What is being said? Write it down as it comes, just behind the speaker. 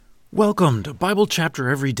Welcome to Bible Chapter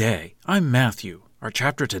Every Day. I'm Matthew. Our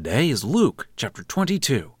chapter today is Luke, chapter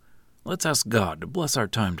 22. Let's ask God to bless our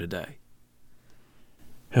time today.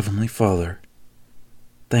 Heavenly Father,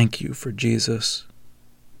 thank you for Jesus,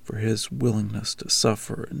 for his willingness to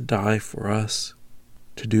suffer and die for us,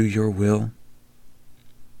 to do your will.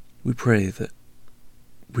 We pray that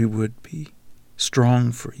we would be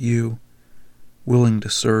strong for you, willing to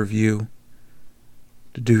serve you,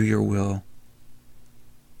 to do your will.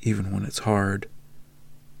 Even when it's hard,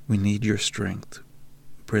 we need your strength.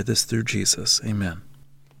 We pray this through Jesus. Amen.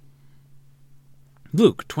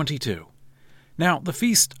 Luke 22. Now the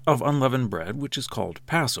feast of unleavened bread, which is called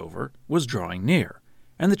Passover, was drawing near,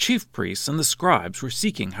 and the chief priests and the scribes were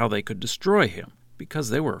seeking how they could destroy him, because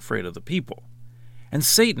they were afraid of the people. And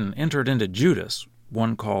Satan entered into Judas,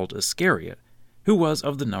 one called Iscariot, who was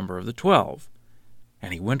of the number of the 12.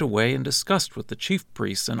 And he went away and discussed with the chief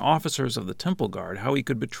priests and officers of the temple guard how he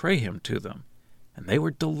could betray him to them. And they were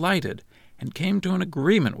delighted, and came to an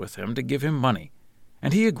agreement with him to give him money.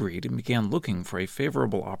 And he agreed and began looking for a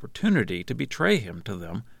favorable opportunity to betray him to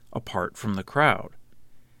them apart from the crowd.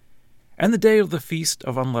 And the day of the feast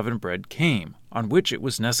of unleavened bread came, on which it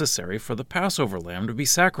was necessary for the Passover lamb to be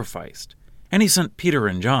sacrificed. And he sent Peter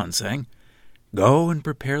and John, saying, "Go and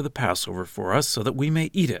prepare the Passover for us, so that we may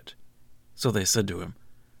eat it." So they said to him,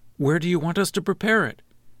 "Where do you want us to prepare it?"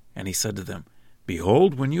 And he said to them,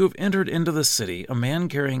 "Behold, when you have entered into the city, a man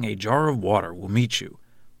carrying a jar of water will meet you.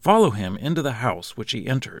 Follow him into the house which he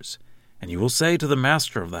enters, and you will say to the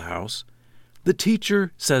master of the house, 'The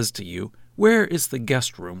teacher says to you, where is the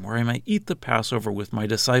guest room where I may eat the Passover with my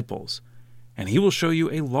disciples?' And he will show you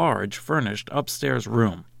a large furnished upstairs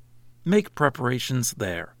room. Make preparations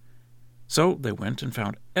there." So they went and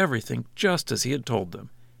found everything just as he had told them,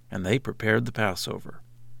 and they prepared the Passover.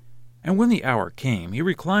 And when the hour came, he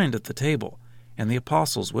reclined at the table, and the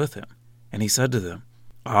apostles with him. And he said to them,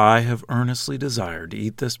 "I have earnestly desired to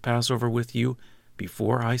eat this Passover with you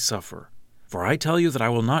before I suffer. For I tell you that I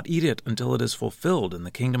will not eat it until it is fulfilled in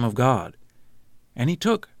the kingdom of God." And he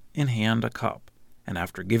took in hand a cup, and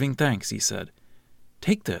after giving thanks he said,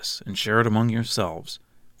 "Take this and share it among yourselves.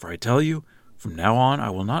 For I tell you, from now on I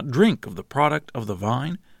will not drink of the product of the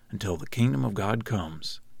vine until the kingdom of God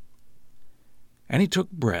comes." And he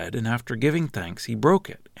took bread, and after giving thanks he broke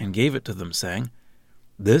it, and gave it to them, saying,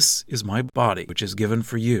 "This is my body, which is given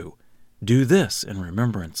for you. Do this in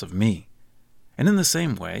remembrance of me." And in the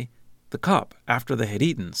same way, the cup, after they had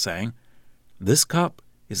eaten, saying, "This cup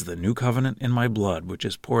is the new covenant in my blood, which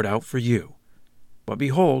is poured out for you. But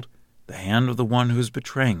behold, the hand of the one who is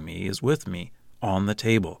betraying me is with me on the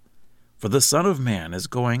table. For the Son of Man is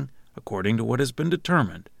going according to what has been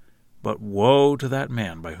determined, but woe to that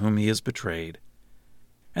man by whom he is betrayed."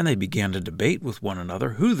 And they began to debate with one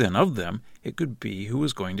another who then of them it could be who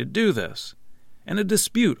was going to do this. And a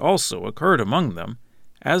dispute also occurred among them,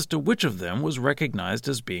 as to which of them was recognized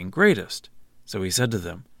as being greatest. So he said to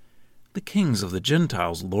them, "The kings of the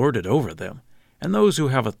Gentiles lord it over them, and those who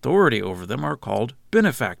have authority over them are called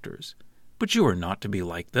benefactors. But you are not to be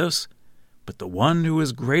like this. But the one who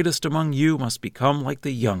is greatest among you must become like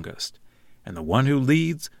the youngest, and the one who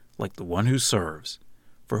leads like the one who serves.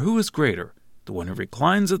 For who is greater, the one who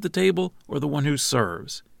reclines at the table or the one who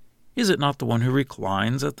serves? Is it not the one who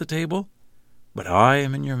reclines at the table? But I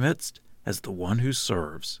am in your midst as the one who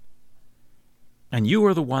serves. And you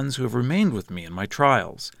are the ones who have remained with me in my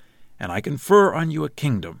trials, and I confer on you a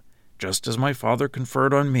kingdom, just as my Father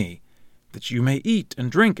conferred on me, that you may eat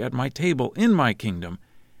and drink at my table in my kingdom,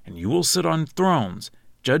 and you will sit on thrones,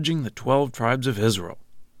 judging the 12 tribes of Israel.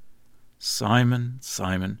 Simon,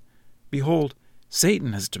 Simon, behold,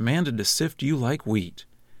 Satan has demanded to sift you like wheat.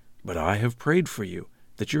 But I have prayed for you,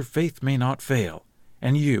 that your faith may not fail,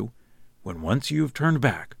 and you, when once you have turned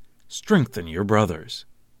back, strengthen your brothers."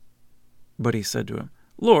 But he said to him,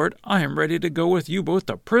 "Lord, I am ready to go with you both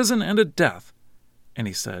to prison and to death." And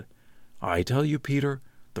he said, "I tell you, Peter,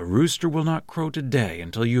 the rooster will not crow today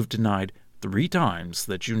until you have denied 3 times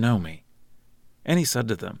that you know me." And he said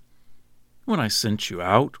to them, "When I sent you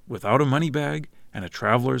out without a money bag and a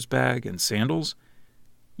traveler's bag and sandals,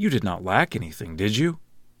 you did not lack anything, did you?"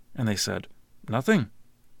 And they said, "Nothing."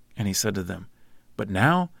 And he said to them, "But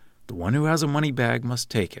now the one who has a money bag must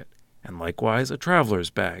take it, and likewise a traveler's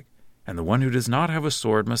bag, and the one who does not have a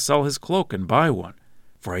sword must sell his cloak and buy one.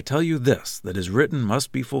 For I tell you this, that is written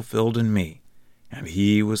must be fulfilled in me. And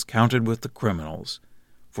he was counted with the criminals.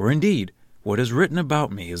 For indeed, what is written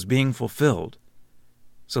about me is being fulfilled."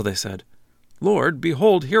 So they said, "Lord,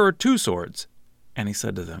 behold, here are 2 swords. And he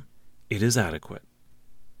said to them, "It is adequate."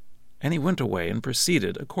 And he went away and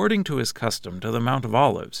proceeded according to his custom to the Mount of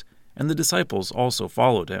Olives, and the disciples also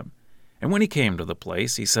followed him. And when he came to the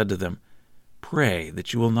place, he said to them, "Pray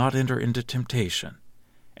that you will not enter into temptation."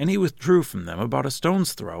 And he withdrew from them about a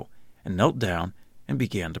stone's throw, and knelt down and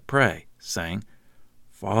began to pray, saying,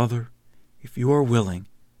 "Father, if you are willing,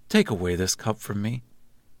 take away this cup from me.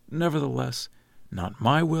 Nevertheless, not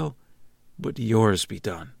my will, but yours be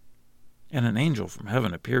done." And an angel from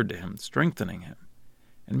heaven appeared to him, strengthening him.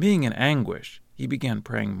 And being in anguish, he began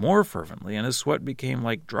praying more fervently, and his sweat became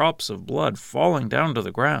like drops of blood falling down to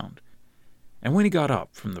the ground. And when he got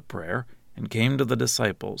up from the prayer and came to the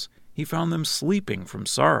disciples, he found them sleeping from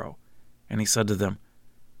sorrow. And he said to them,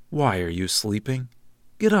 "Why are you sleeping?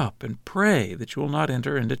 Get up and pray that you will not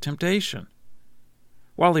enter into temptation."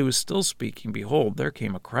 While he was still speaking, behold, there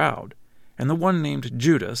came a crowd, and the one named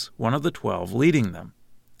Judas, one of the 12, leading them.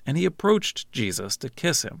 And he approached Jesus to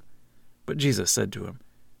kiss him. But Jesus said to him,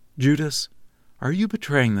 "Judas, are you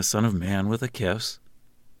betraying the Son of Man with a kiss?"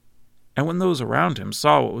 And when those around him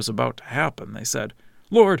saw what was about to happen, they said,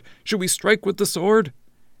 "Lord, should we strike with the sword?"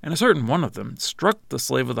 And a certain one of them struck the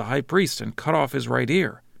slave of the high priest and cut off his right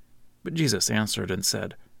ear. But Jesus answered and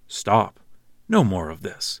said, "Stop, no more of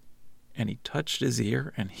this." And he touched his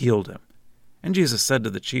ear and healed him. And Jesus said to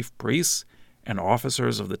the chief priests and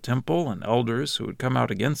officers of the temple and elders who had come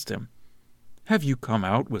out against him, "Have you come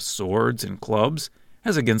out with swords and clubs,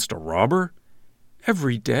 as against a robber?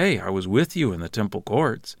 Every day I was with you in the temple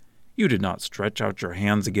courts. You did not stretch out your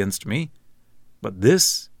hands against me. But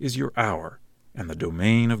this is your hour and the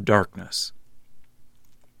domain of darkness."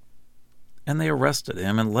 And they arrested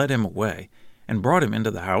him and led him away, and brought him into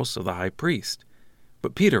the house of the high priest.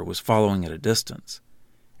 But Peter was following at a distance.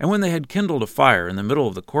 And when they had kindled a fire in the middle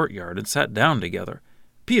of the courtyard and sat down together,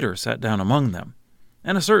 Peter sat down among them.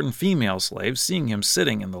 And a certain female slave, seeing him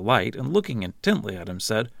sitting in the light and looking intently at him,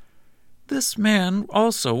 said, "This man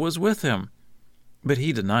also was with him." But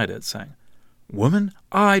he denied it, saying, "Woman,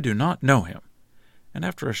 I do not know him." And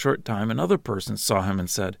after a short time another person saw him and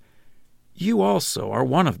said, "You also are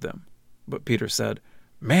one of them." But Peter said,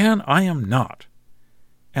 "Man, I am not."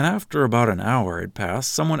 And after about an hour had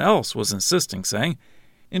passed, someone else was insisting, saying,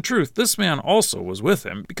 "In truth, this man also was with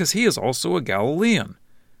him, because he is also a Galilean."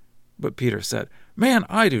 But Peter said, "Man,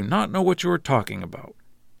 I do not know what you are talking about."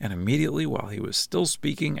 And immediately while he was still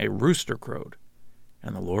speaking, a rooster crowed.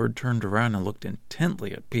 And the Lord turned around and looked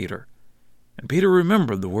intently at Peter. And Peter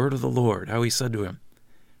remembered the word of the Lord, how he said to him,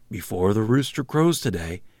 "Before the rooster crows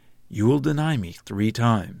today, you will deny me 3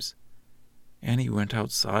 times." And he went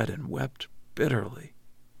outside and wept bitterly.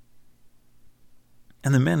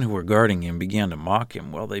 And the men who were guarding him began to mock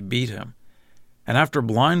him while they beat him. And after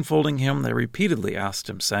blindfolding him, they repeatedly asked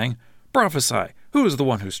him, saying, "Prophesy, who is the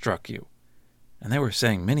one who struck you?" And they were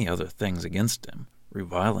saying many other things against him,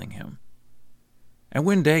 reviling him. And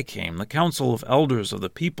when day came, the council of elders of the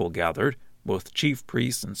people gathered, both chief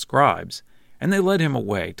priests and scribes, and they led him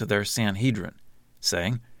away to their Sanhedrin,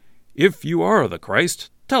 saying, "If you are the Christ,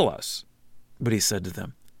 tell us." But he said to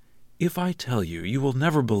them, "If I tell you, you will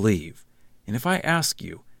never believe, and if I ask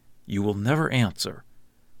you, you will never answer.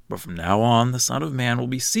 But from now on the Son of Man will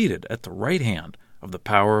be seated at the right hand of the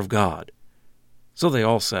power of God." So they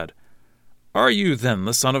all said, "Are you then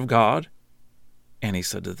the Son of God?" And he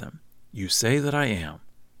said to them, "You say that I am."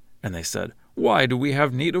 And they said, "Why do we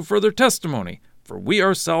have need of further testimony? For we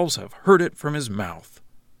ourselves have heard it from his mouth."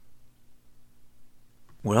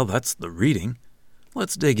 Well, that's the reading.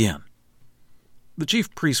 Let's dig in. The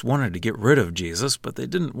chief priests wanted to get rid of Jesus, but they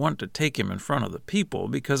didn't want to take him in front of the people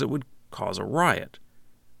because it would cause a riot.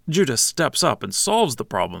 Judas steps up and solves the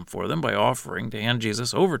problem for them by offering to hand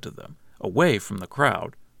Jesus over to them, away from the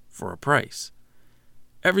crowd, for a price.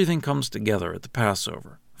 Everything comes together at the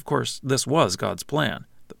Passover. Of course, this was God's plan.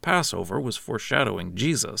 The Passover was foreshadowing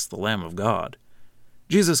Jesus, the Lamb of God.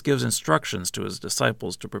 Jesus gives instructions to his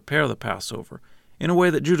disciples to prepare the Passover in a way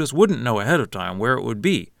that Judas wouldn't know ahead of time where it would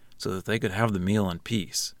be, so that they could have the meal in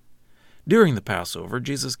peace. During the Passover,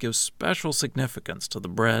 Jesus gives special significance to the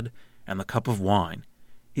bread and the cup of wine.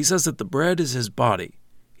 He says that the bread is his body.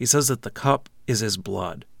 He says that the cup is his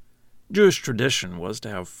blood. Jewish tradition was to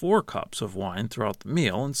have 4 cups of wine throughout the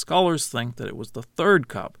meal, and scholars think that it was the 3rd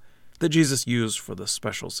cup that Jesus used for the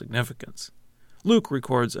special significance. Luke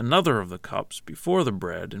records another of the cups before the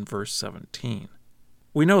bread in verse 17.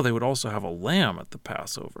 We know they would also have a lamb at the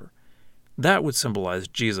Passover. That would symbolize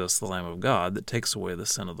Jesus, the Lamb of God, that takes away the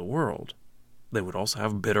sin of the world. They would also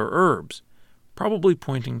have bitter herbs, probably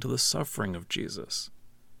pointing to the suffering of Jesus.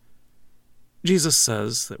 Jesus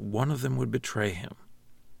says that one of them would betray him.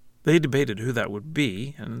 They debated who that would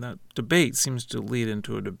be, and that debate seems to lead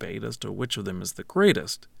into a debate as to which of them is the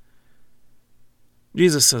greatest.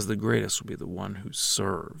 Jesus says the greatest will be the one who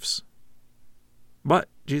serves. But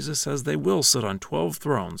Jesus says they will sit on 12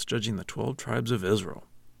 thrones, judging the 12 tribes of Israel.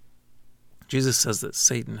 Jesus says that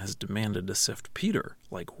Satan has demanded to sift Peter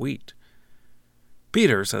like wheat.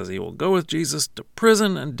 Peter says he will go with Jesus to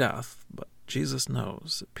prison and death, but Jesus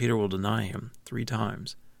knows that Peter will deny him 3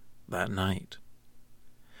 times that night.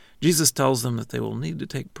 Jesus tells them that they will need to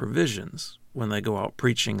take provisions when they go out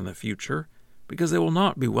preaching in the future, because they will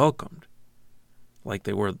not be welcomed, like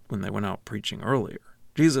they were when they went out preaching earlier.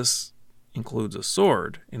 Jesus includes a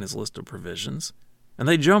sword in his list of provisions, and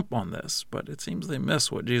they jump on this, but it seems they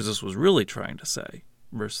miss what Jesus was really trying to say.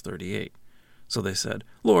 Verse 38. So they said,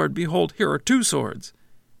 "Lord, behold, here are 2 swords.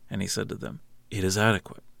 And he said to them, "It is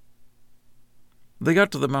adequate." They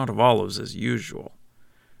got to the Mount of Olives as usual,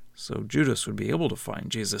 so Judas would be able to find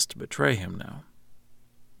Jesus to betray him now.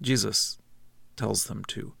 Jesus tells them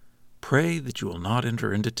to pray that you will not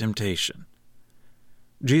enter into temptation.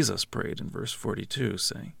 Jesus prayed in verse 42,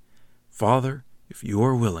 saying, "Father, if you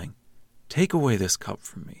are willing, take away this cup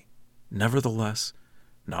from me. Nevertheless,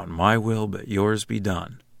 not my will, but yours be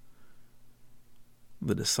done."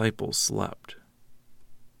 The disciples slept.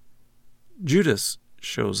 Judas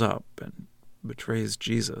shows up and betrays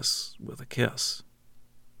Jesus with a kiss.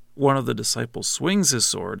 One of the disciples swings his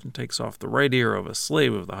sword and takes off the right ear of a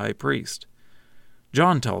slave of the high priest.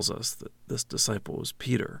 John tells us that this disciple was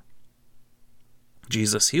Peter.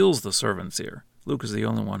 Jesus heals the servant's ear. Luke is the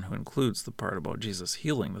only one who includes the part about Jesus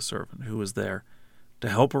healing the servant who was there to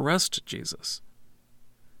help arrest Jesus.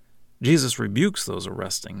 Jesus rebukes those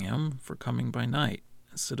arresting him for coming by night,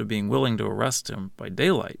 instead of being willing to arrest him by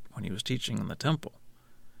daylight when he was teaching in the temple.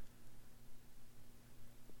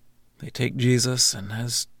 They take Jesus, and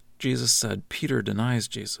as Jesus said, Peter denies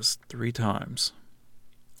Jesus 3 times.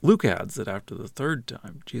 Luke adds that after the 3rd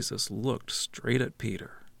time, Jesus looked straight at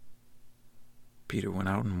Peter. Peter went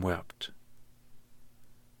out and wept.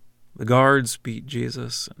 The guards beat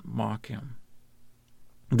Jesus and mock him.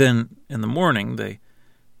 Then, in the morning, they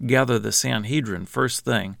gather the Sanhedrin first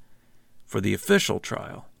thing for the official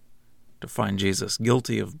trial to find Jesus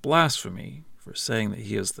guilty of blasphemy for saying that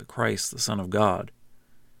he is the Christ, the Son of God.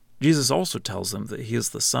 Jesus also tells them that he is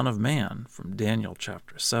the Son of Man from Daniel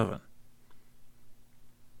chapter 7.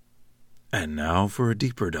 And now for a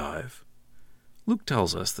deeper dive. Luke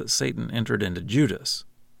tells us that Satan entered into Judas.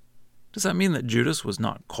 Does that mean that Judas was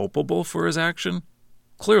not culpable for his action?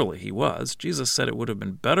 Clearly he was. Jesus said it would have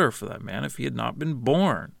been better for that man if he had not been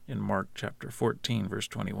born in Mark chapter 14, verse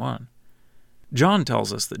 21. John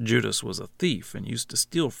tells us that Judas was a thief and used to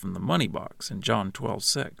steal from the money box in John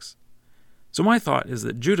 12:6. So my thought is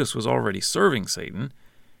that Judas was already serving Satan,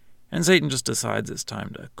 and Satan just decides it's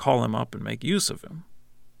time to call him up and make use of him.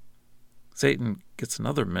 Satan gets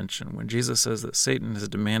another mention when Jesus says that Satan has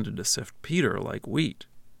demanded to sift Peter like wheat.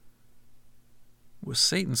 Was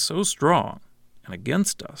Satan so strong and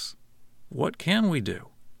against us? What can we do?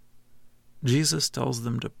 Jesus tells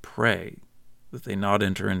them to pray that they not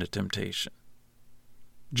enter into temptation.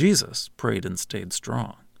 Jesus prayed and stayed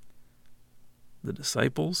strong. The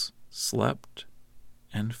disciples slept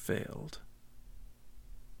and failed.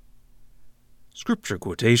 Scripture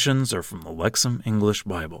quotations are from the Lexham English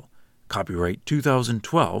Bible. Copyright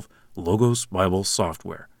 2012, Logos Bible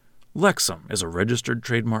Software. Lexham is a registered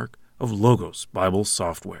trademark of Logos Bible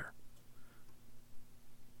Software.